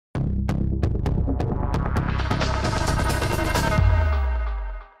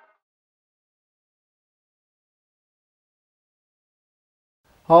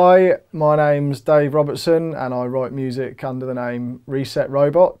Hi, my name's Dave Robertson and I write music under the name Reset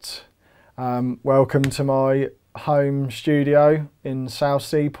Robot. Welcome to my home studio in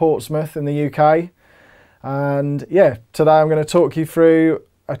Southsea, Portsmouth in the UK. And yeah, today I'm going to talk you through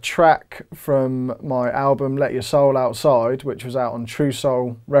a track from my album Let Your Soul Outside, which was out on True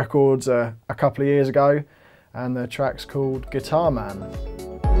Soul Records a couple of years ago, and the track's called Guitar Man.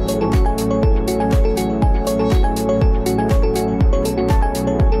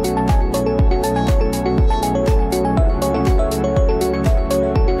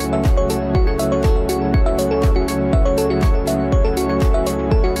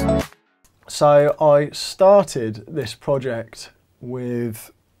 So I started this project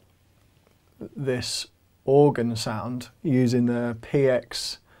with this organ sound using the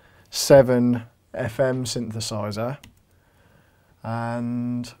PX7 FM synthesizer,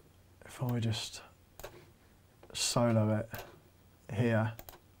 and if I just solo it here,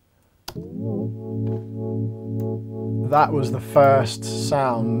 that was the first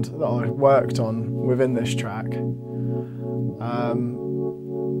sound that I worked on within this track.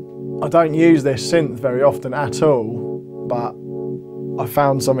 I don't use this synth very often at all, but I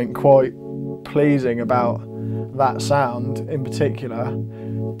found something quite pleasing about that sound in particular.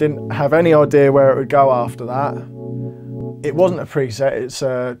 Didn't have any idea where it would go after that. It wasn't a preset, it's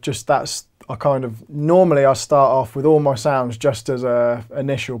just normally I start off with all my sounds just as a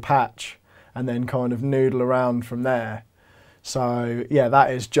initial patch and then kind of noodle around from there. So yeah,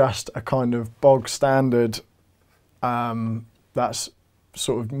 that is just a kind of bog standard, that's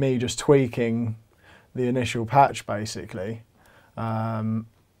sort of me just tweaking the initial patch basically. So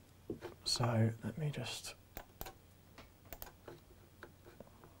let me just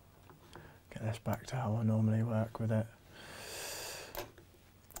get this back to how I normally work with it.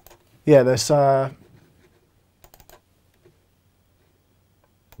 Yeah, there's so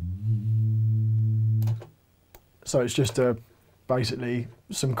it's just basically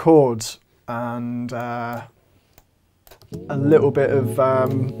some chords and a little bit of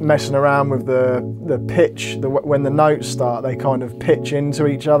messing around with the pitch. When the notes start, they kind of pitch into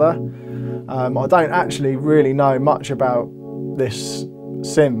each other. I don't actually really know much about this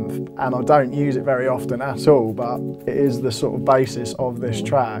synth and I don't use it very often at all, but it is the sort of basis of this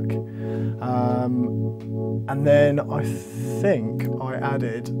track. And then I think I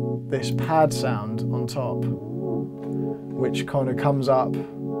added this pad sound on top, which kind of comes up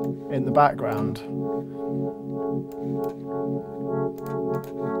in the background.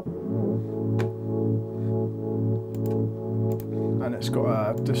 And it's got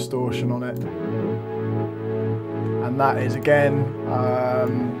a distortion on it, and that is again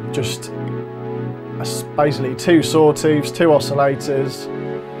just basically two sawtooths, two oscillators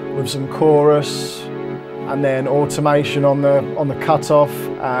with some chorus, and then automation on the cutoff,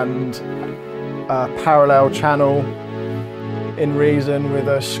 and a parallel channel in Reason with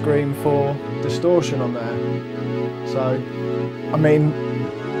a Scream 4 distortion on there. So I mean,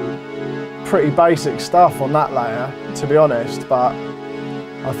 pretty basic stuff on that layer, to be honest, but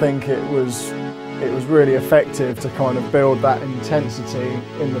I think it was really effective to kind of build that intensity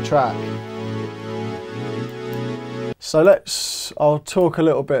in the track. So I'll talk a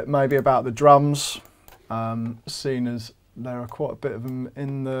little bit maybe about the drums, seeing as there are quite a bit of them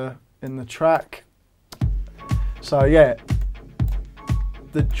in the track. So yeah,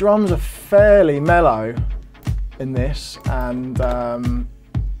 the drums are fairly mellow in this, and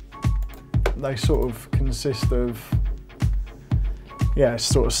they sort of consist of, yeah,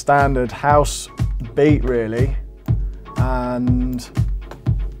 sort of standard house beat really, and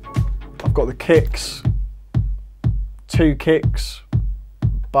I've got the kicks, two kicks,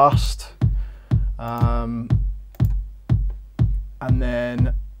 bust, and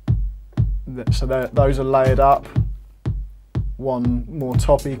then those are layered up, one more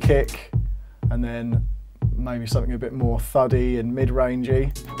toppy kick, and then maybe something a bit more thuddy and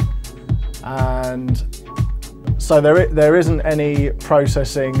mid-rangey. And so there isn't any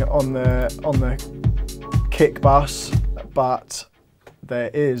processing on the kick bus, but there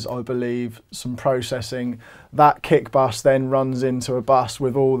is, I believe, some processing. That kick bus then runs into a bus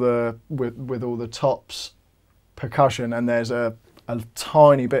with all the tops percussion, and there's a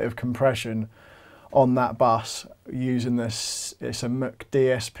tiny bit of compression on that bus using this. It's a Moog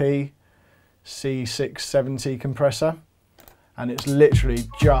DSP C670 compressor, and it's literally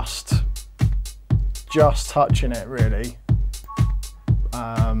just touching it really.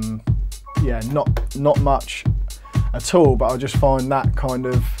 Yeah, not much at all, but I just find that kind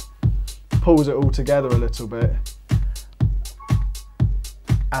of pulls it all together a little bit.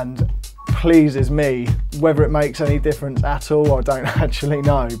 And pleases me. Whether it makes any difference at all, I don't actually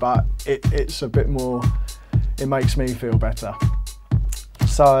know, but it's a bit more, it makes me feel better.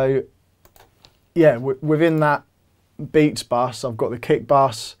 So yeah, within that beats bus, I've got the kick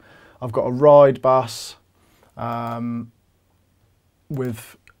bus, I've got a ride bus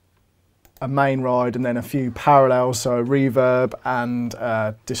with a main ride and then a few parallels, so a reverb and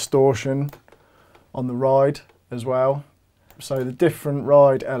distortion on the ride as well. So the different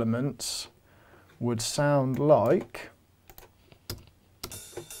ride elements would sound like,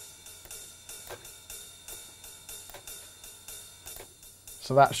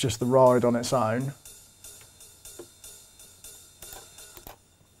 so that's just the ride on its own,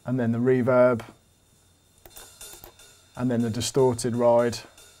 and then the reverb, and then the distorted ride,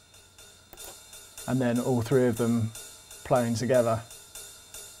 and then all three of them playing together.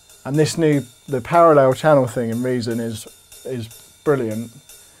 And the parallel channel thing in Reason is brilliant.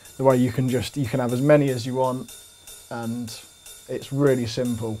 The way you can have as many as you want, and it's really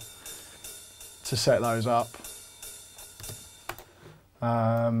simple to set those up.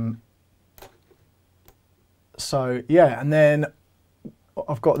 So yeah, and then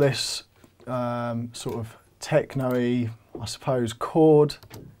I've got this sort of techno-y, I suppose, chord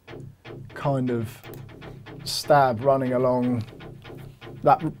kind of stab running along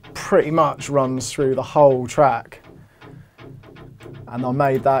that pretty much runs through the whole track, and I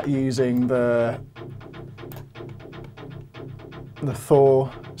made that using the Thor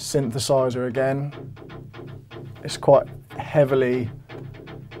synthesizer again. It's quite heavily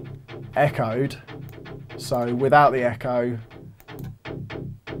echoed, so without the echo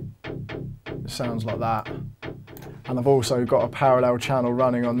it sounds like that. And I've also got a parallel channel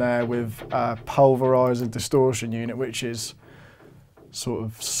running on there with a pulverizer distortion unit, which is sort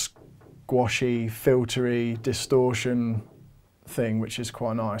of squashy, filtery distortion thing, which is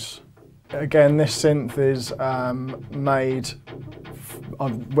quite nice. Again, this synth is made,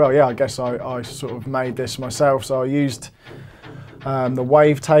 well yeah, I guess I sort of made this myself. So I used the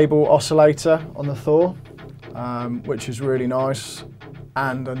wavetable oscillator on the Thor, which is really nice,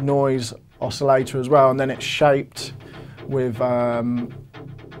 and a noise oscillator as well, and then it's shaped with the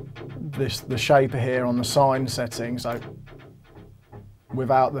shaper here on the sine setting. So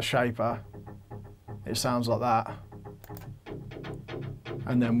without the shaper it sounds like that,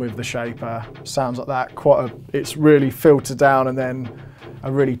 and then with the shaper sounds like that. It's really filtered down, and then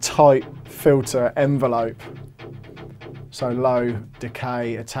a really tight filter envelope, so low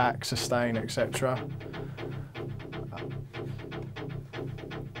decay, attack, sustain, etc.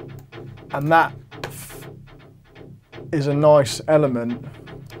 And that is a nice element,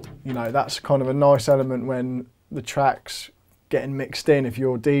 you know, that's kind of a nice element when the track's getting mixed in. If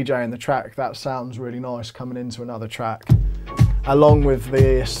you're DJing the track, that sounds really nice coming into another track. Along with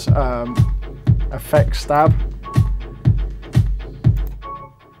this effect stab,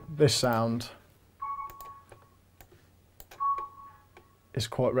 this sound is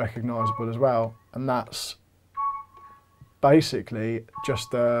quite recognisable as well, and that's basically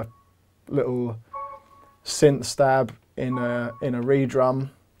just a little synth stab in a redrum,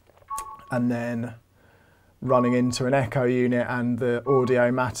 and then running into an echo unit and the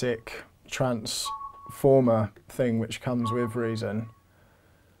Audiomatic transformer thing which comes with Reason.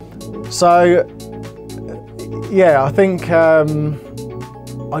 So yeah, I think I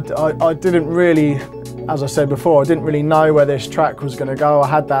didn't really, as I said before, I didn't really know where this track was going to go. I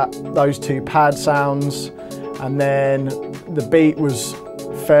had those two pad sounds, and then the beat was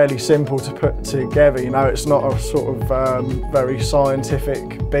fairly simple to put together. You know, it's not a sort of very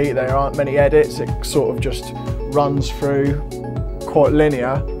scientific beat. There aren't many edits. It sort of just runs through quite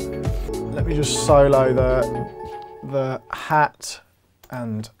linear. Let me just solo the hat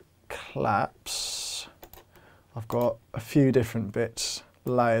and claps. I've got a few different bits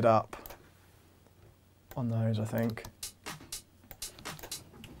layered up on those, I think.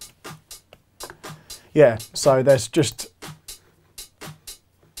 Yeah, so there's just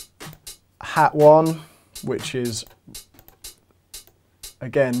hat one, which is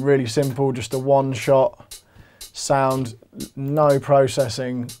again really simple, just a one shot sound, no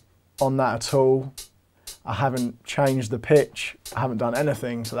processing on that at all. I haven't changed the pitch, I haven't done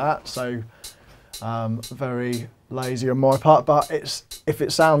anything to that, so very lazy on my part, but if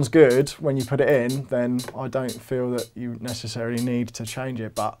it sounds good when you put it in, then I don't feel that you necessarily need to change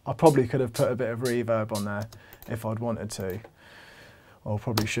it. But I probably could have put a bit of reverb on there if I'd wanted to, or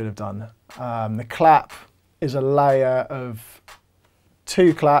probably should have done. The clap is a layer of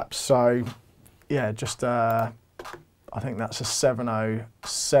 2 claps, so yeah, just I think that's a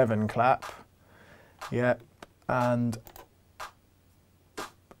 707 clap, yeah, and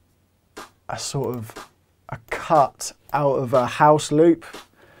sort of a cut out of a house loop,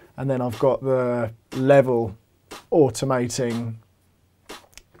 and then I've got the level automating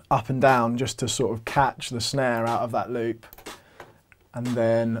up and down just to sort of catch the snare out of that loop. And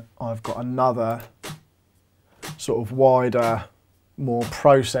then I've got another sort of wider, more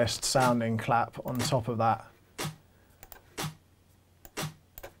processed sounding clap on top of that.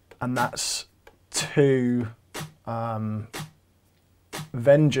 And that's two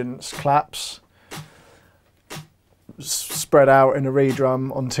Vengeance claps spread out in a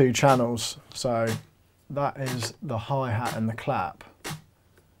redrum on 2 channels. So that is the hi-hat and the clap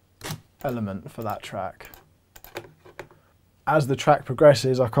element for that track. As the track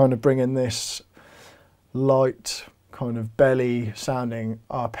progresses, I kind of bring in this light kind of belly sounding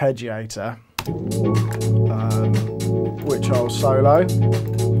arpeggiator, which I'll solo.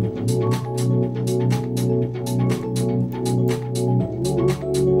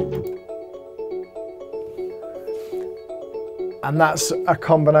 And that's a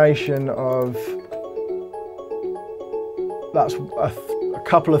combination of, that's a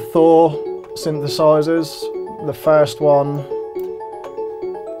couple of Thor synthesizers. The first one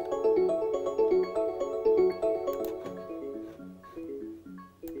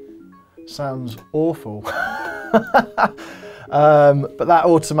sounds awful, but that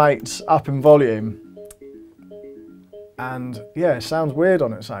automates up in volume. And yeah, it sounds weird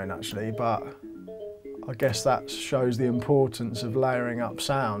on its own actually, but I guess that shows the importance of layering up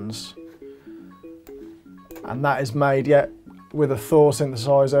sounds. And that is made with a Thor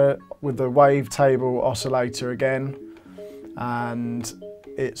synthesizer, with the wavetable oscillator again, and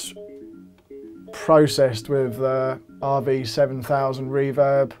it's processed with the RV7000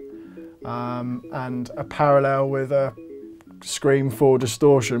 reverb and a parallel with a Scream 4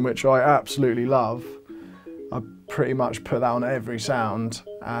 distortion, which I absolutely love. I pretty much put that on every sound,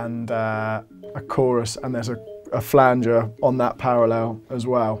 and a chorus, and there's a flanger on that parallel as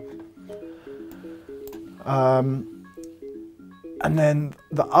well. And then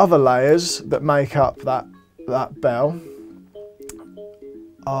the other layers that make up that bell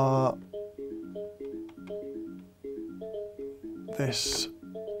are this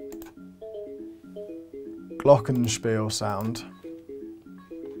glockenspiel sound,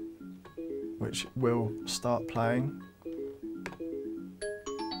 which will start playing.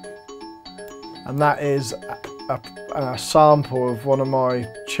 And that is a sample of one of my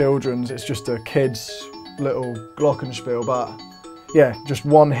children's. It's just a kid's little glockenspiel, but yeah, just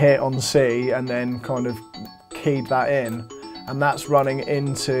one hit on C and then kind of keyed that in. And that's running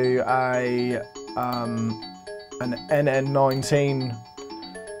into an NN19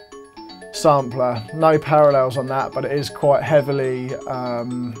 sampler. No parallels on that, but it is quite heavily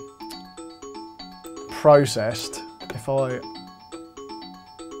processed.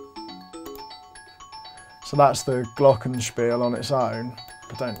 So that's the glockenspiel on its own.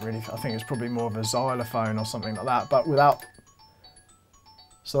 I think it's probably more of a xylophone or something like that, but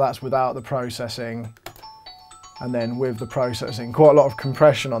so that's without the processing, and then with the processing, quite a lot of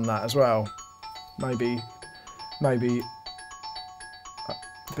compression on that as well. Maybe a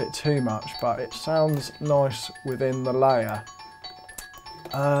bit too much, but it sounds nice within the layer.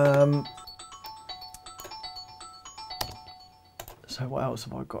 So what else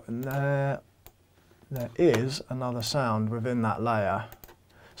have I got in there? There is another sound within that layer.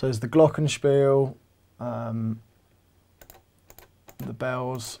 So there's the glockenspiel, the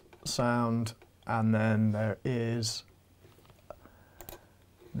bells sound, and then there is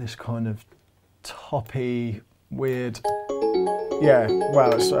this kind of toppy, weird, yeah,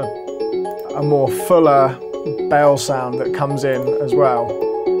 well, it's a more fuller bell sound that comes in as well.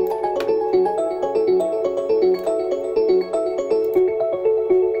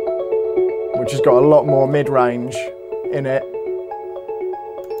 Which has got a lot more mid-range in it.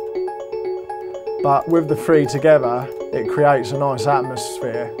 But with the 3 together, it creates a nice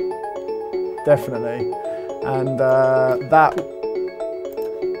atmosphere, definitely. And that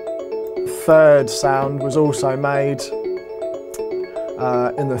third sound was also made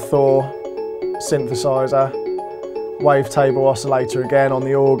in the Thor synthesizer, wavetable oscillator again on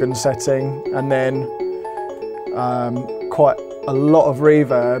the organ setting, and then quite a lot of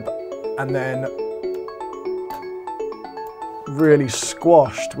reverb, and then really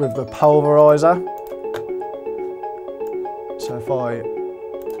squashed with the pulverizer. So if I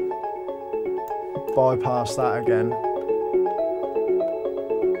bypass that again,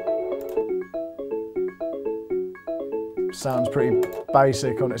 sounds pretty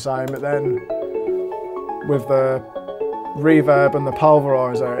basic on its own, but then with the reverb and the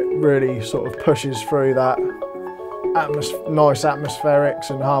pulverizer, it really sort of pushes through that nice atmospherics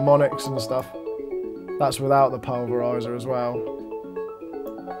and harmonics and stuff. That's without the pulverizer as well.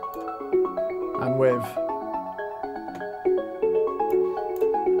 And with.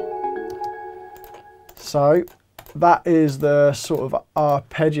 So that is the sort of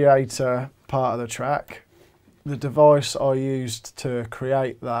arpeggiator part of the track. The device I used to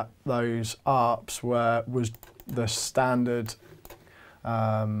create those arps was the standard,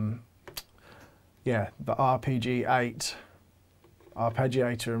 the RPG8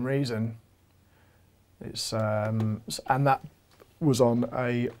 arpeggiator and reason. It's and that was on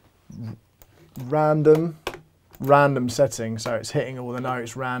a random setting, so it's hitting all the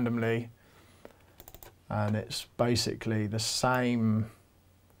notes randomly, and it's basically the same,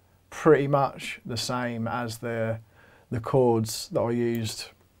 pretty much the same as the chords that I used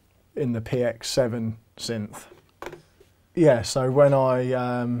in the PX7 synth. Yeah, so when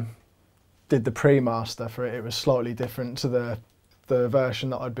I did the pre-master for it, it was slightly different to the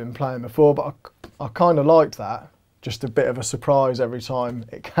version that I'd been playing before, but I kind of liked that. Just a bit of a surprise every time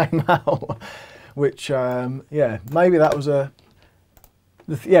it came out, which, yeah, maybe that was so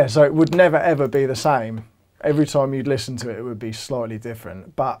it would never ever be the same. Every time you'd listen to it, it would be slightly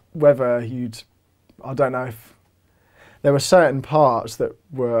different. But whether I don't know if there were certain parts that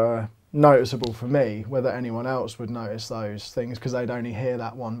were noticeable for me, whether anyone else would notice those things, because they'd only hear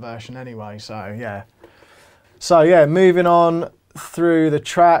that one version anyway, so yeah. So yeah, moving on through the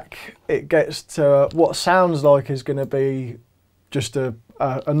track, it gets to what sounds like is going to be just a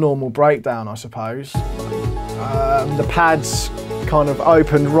normal breakdown, I suppose. The pads kind of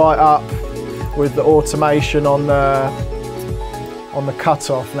opened right up with the automation on the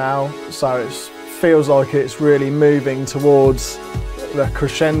cutoff now, so it feels like it's really moving towards the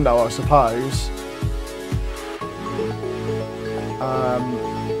crescendo, I suppose.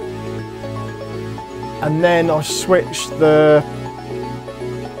 And then I switched the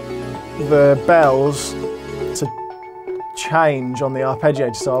bells to change on the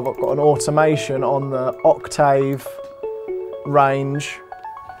arpeggiator, so I've got an automation on the octave range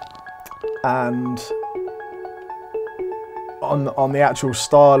and on the actual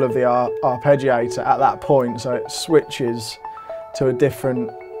style of the arpeggiator at that point, so it switches to a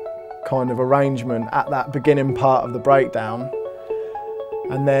different kind of arrangement at that beginning part of the breakdown.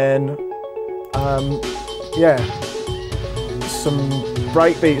 And then yeah, some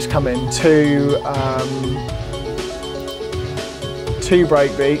breakbeats come in, two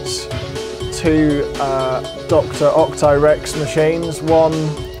breakbeats, two Dr. Octo-Rex machines, one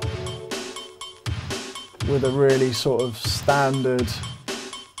with a really sort of standard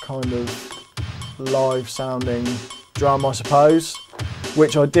kind of live sounding drum, I suppose,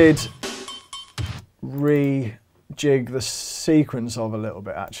 which I did rejig the sequence of a little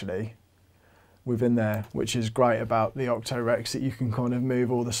bit actually within there, which is great about the Octo-Rex, that you can kind of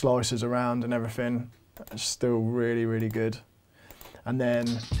move all the slices around and everything. It's still really, really good. And then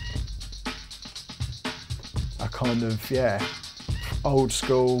a kind of, yeah, old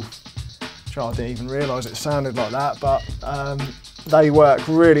school, I didn't even realise it sounded like that, but they work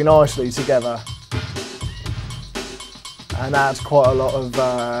really nicely together and adds quite a lot of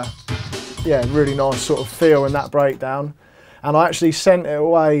yeah, really nice sort of feel in that breakdown. And I actually sent it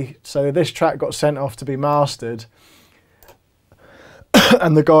away, so this track got sent off to be mastered,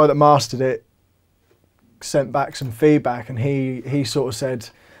 and the guy that mastered it sent back some feedback, and he sort of said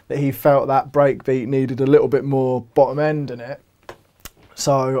that he felt that breakbeat needed a little bit more bottom end in it.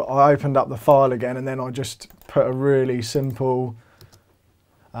 So I opened up the file again, and then I just put a really simple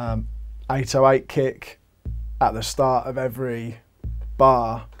 808 kick at the start of every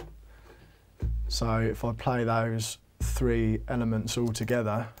bar. So if I play those three elements all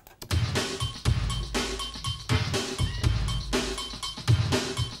together,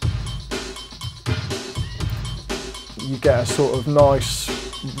 you get a sort of nice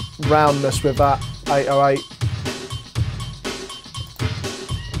roundness with that 808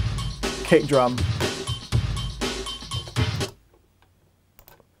 kick drum.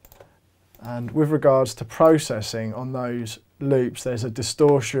 And with regards to processing on those loops, there's a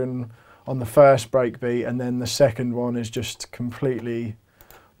distortion on the first breakbeat, and then the second one is just completely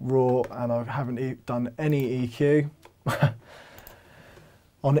raw, and I haven't done any EQ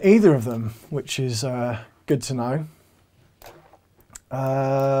on either of them, which is good to know.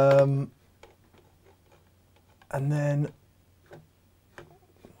 And then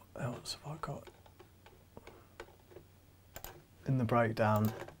what else have I got in the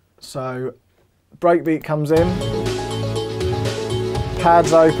breakdown? So breakbeat comes in,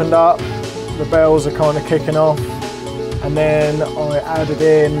 pads opened up, the bells are kind of kicking off, and then I added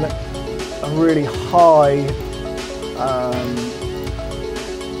in a really high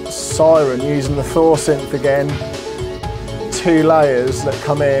siren using the Thor synth again. 2 layers that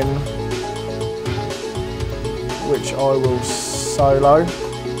come in, which I will solo.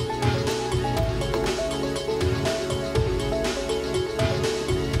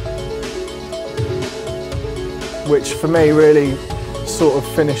 Which for me really sort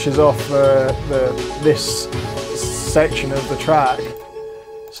of finishes off this section of the track.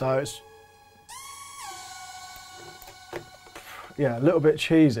 So it's, yeah, a little bit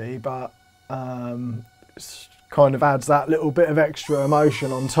cheesy, but it's kind of adds that little bit of extra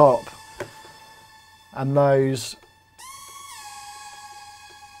emotion on top. And those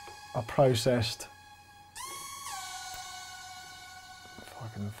are processed. If I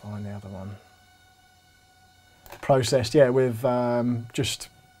can find the other one. Processed, yeah, with just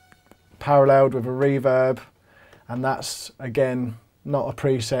paralleled with a reverb, and that's again not a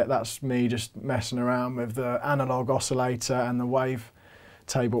preset, that's me just messing around with the analog oscillator and the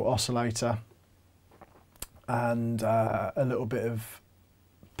wavetable oscillator, and a little bit of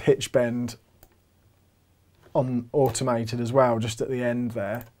pitch bend on automated as well, just at the end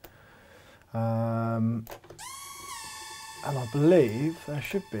there. And I believe there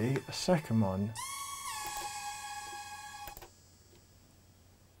should be a second one.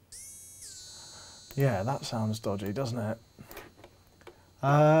 Yeah, that sounds dodgy, doesn't it?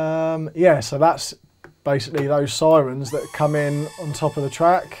 Yeah, so that's basically those sirens that come in on top of the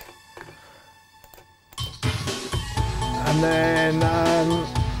track. And then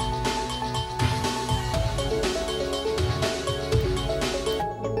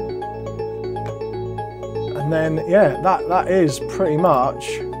yeah, that is pretty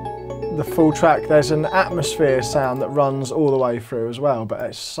much the full track. There's an atmosphere sound that runs all the way through as well, but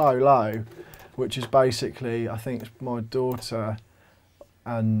it's so low, which is basically, I think it's my daughter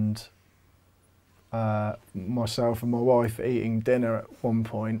and myself and my wife eating dinner at one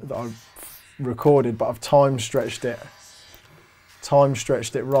point that I've recorded, but I've time stretched it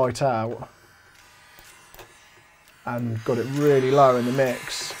right out and got it really low in the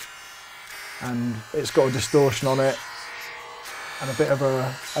mix, and it's got a distortion on it and a bit of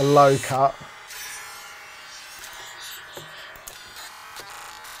a low cut.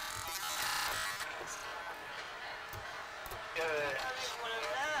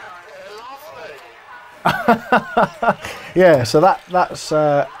 Yeah, so that's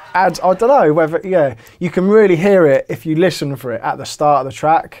adds, I don't know whether, yeah, you can really hear it if you listen for it at the start of the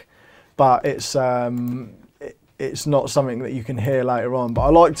track, but it's not something that you can hear later on. But I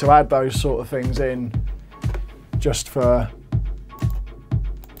like to add those sort of things in just for,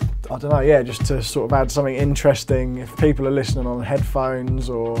 I don't know, yeah, just to sort of add something interesting if people are listening on headphones,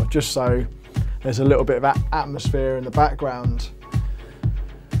 or just so there's a little bit of atmosphere in the background.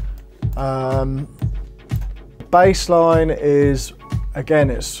 Bass line is, again,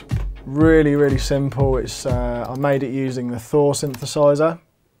 it's really simple. It's I made it using the Thor synthesizer,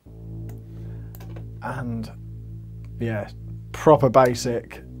 and yeah, proper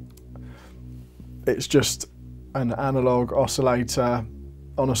basic. It's just an analog oscillator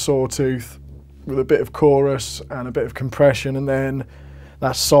on a sawtooth with a bit of chorus and a bit of compression, and then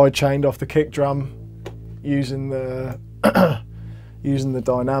that's side chained off the kick drum using the using the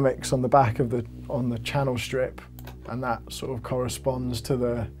dynamics on the back of the channel strip, and that sort of corresponds to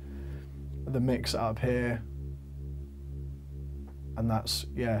the mix up here, and that's,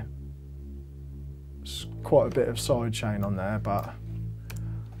 yeah, it's quite a bit of side chain on there, but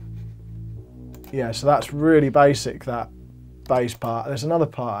yeah, so that's really basic, that bass part. There's another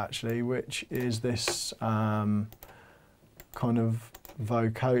part actually, which is this kind of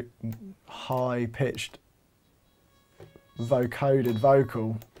high pitched vocoded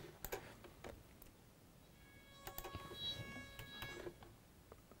vocal,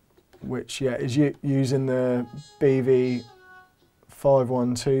 which, yeah, is using the BV512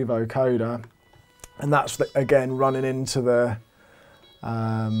 vocoder, and that's again running into the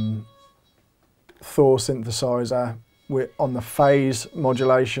Thor synthesizer on the phase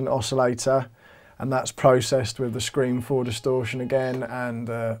modulation oscillator, and that's processed with the Scream 4 distortion again and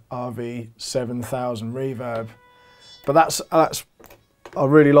the RV7000 reverb. But that's I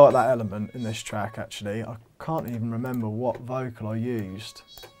really like that element in this track actually. I can't even remember what vocal I used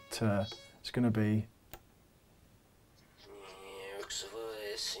to, it's going to be,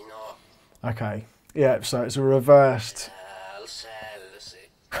 okay, yeah, so it's a reversed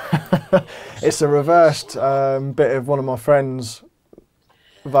it's a reversed bit of one of my friend's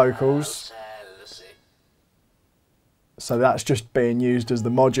vocals, so that's just being used as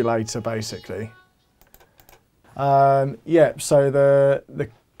the modulator basically. Yeah, so the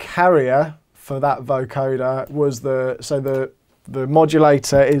carrier for that vocoder was the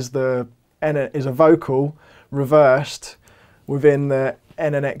modulator is a vocal reversed within the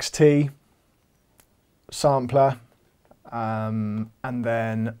NNXT sampler, and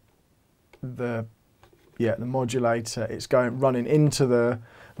then the modulator, it's running into the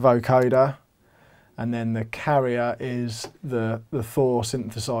vocoder, and then the carrier is the Thor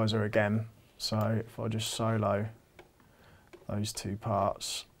synthesizer again. So if I just solo those two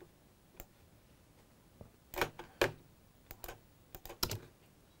parts.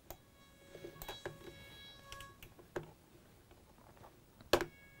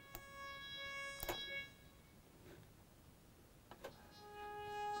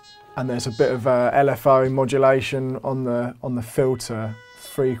 And there's a bit of LFO modulation on the filter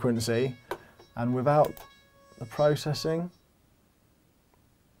frequency, and without the processing,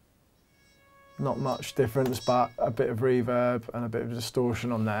 not much difference, but a bit of reverb and a bit of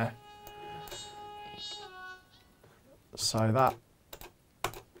distortion on there. So that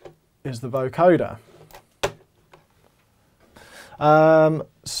is the vocoder.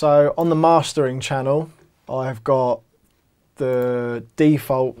 So on the mastering channel, I've got the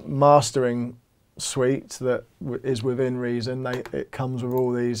default mastering suite that is within Reason. It comes with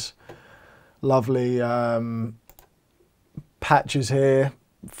all these lovely patches here,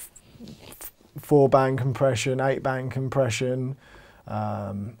 4-band compression, 8-band compression,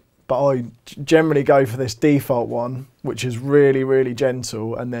 but I generally go for this default one, which is really, really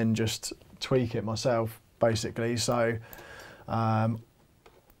gentle, and then just tweak it myself, basically. So, you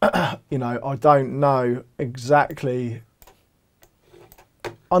know, I don't know exactly,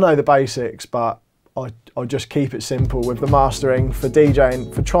 I know the basics, but I just keep it simple with the mastering for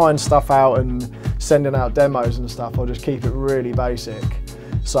DJing, for trying stuff out and sending out demos and stuff. I'll just keep it really basic.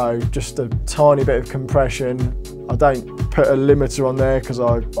 So just a tiny bit of compression. I don't put a limiter on there because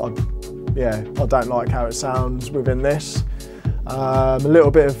I don't like how it sounds within this. A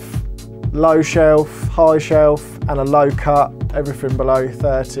little bit of low shelf, high shelf, and a low cut, everything below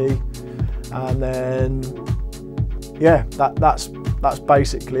 30. And then, yeah, that's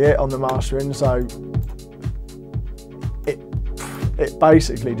basically it on the mastering. So it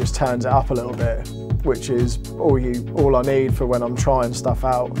basically just turns it up a little bit, which is all I need for when I'm trying stuff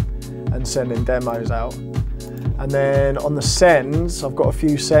out and sending demos out. And then on the sends, I've got a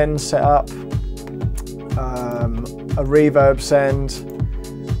few sends set up, a reverb send,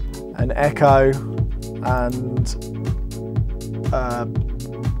 an echo, and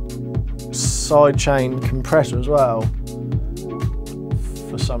sidechain compressor as well,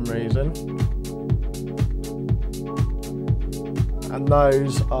 for some reason. And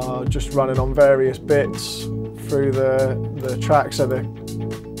those are just running on various bits through the track. So the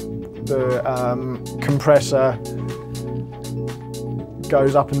compressor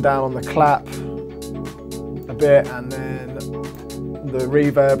goes up and down on the clap a bit, and then the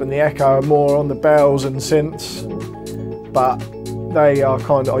reverb and the echo are more on the bells and synths, but they are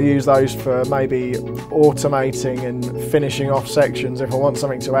I use those for maybe automating and finishing off sections. If I want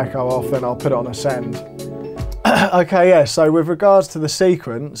something to echo off, then I'll put it on a send. Okay, yeah, so with regards to the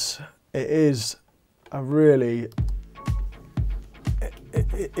sequence, it is a really,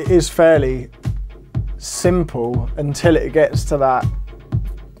 it is fairly simple until it gets to that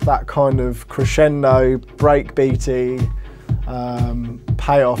kind of crescendo, breakbeaty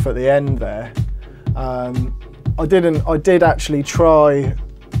payoff at the end there. I did actually try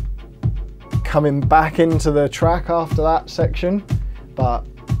coming back into the track after that section, but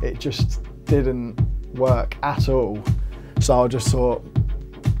it just didn't work at all. So I just thought,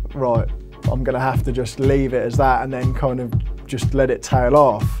 right, I'm gonna have to just leave it as that and then kind of just let it tail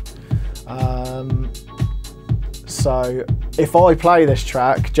off. So if I play this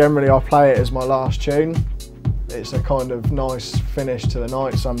track, generally I play it as my last tune. It's a kind of nice finish to the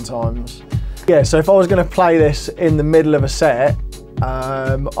night sometimes. Yeah, so if I was gonna play this in the middle of a set,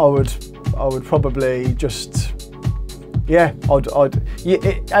 I would probably just, yeah,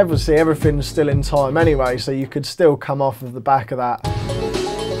 obviously everything's still in time anyway, so you could still come off of the back of that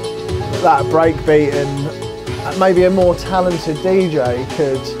breakbeat, and maybe a more talented DJ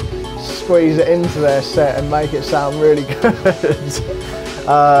could squeeze it into their set and make it sound really good.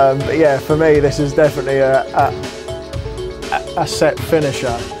 But yeah, for me, this is definitely a set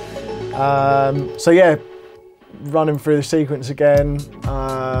finisher. So yeah, running through the sequence again.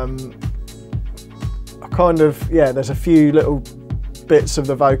 There's a few little bits of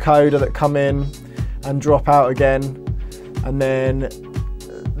the vocoder that come in and drop out again, and then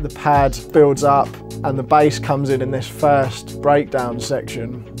the pad builds up and the bass comes in this first breakdown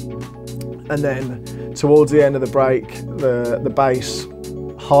section, and then towards the end of the break the bass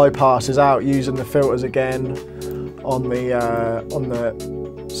high passes out using the filters again on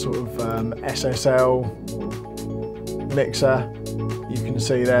the sort of SSL mixer. You can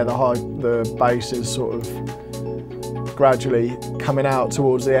see there the bass is sort of gradually coming out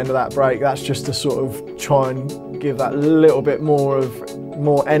towards the end of that break. That's just to sort of try and give that little bit more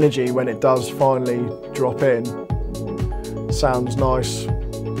energy when it does finally drop in. Sounds nice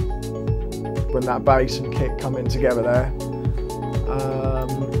when that bass and kick come in together there.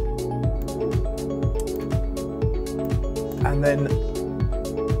 And then,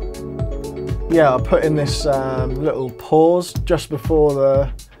 yeah, I put in this little pause just before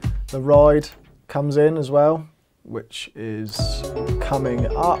the ride comes in as well, which is coming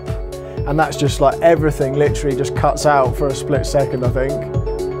up. And that's just like everything literally just cuts out for a split second, I think.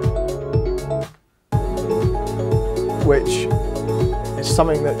 Which is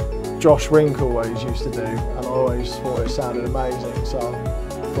something that Josh Rink always used to do, and I always thought it sounded amazing, so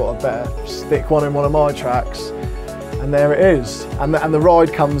I thought I'd better stick one in one of my tracks. And there it is. And the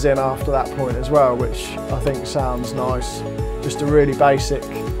ride comes in after that point as well, which I think sounds nice. Just a really basic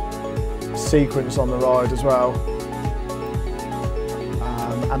sequence on the ride as well.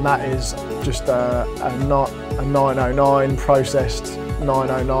 And that is just a 909, processed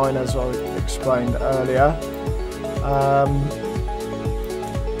 909, as I explained earlier.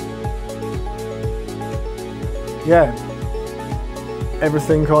 Yeah,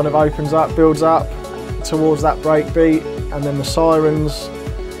 everything kind of opens up, builds up towards that break beat, and then the sirens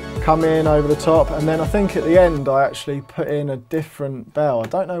come in over the top, and then I think at the end I actually put in a different bell. I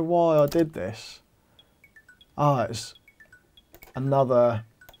don't know why I did this. It's another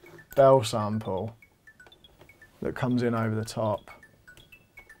bell sample that comes in over the top.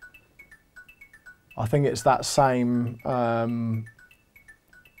 I think it's that same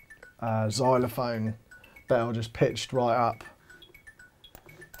xylophone bell, just pitched right up.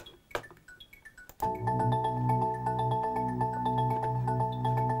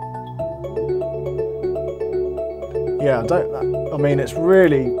 Yeah, I mean, it's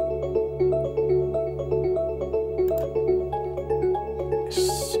really,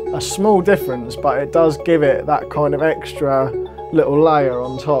 it's a small difference, but it does give it that kind of extra little layer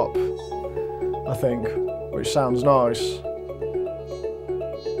on top, I think, which sounds nice.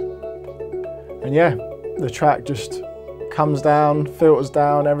 And yeah, the track just comes down, filters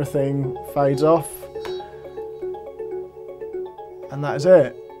down, everything fades off, and that is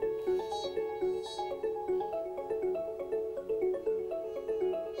it.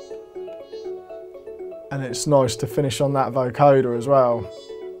 And it's nice to finish on that vocoder as well.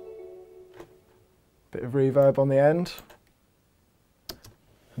 Bit of reverb on the end.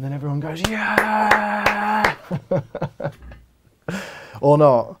 And then everyone goes, yeah! Or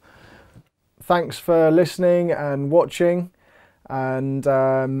not. Thanks for listening and watching. And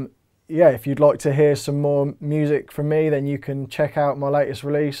yeah, if you'd like to hear some more music from me, then you can check out my latest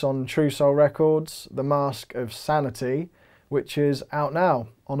release on True Soul Records, The Mask of Sanity, which is out now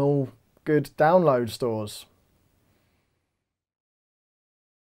on all good download stores.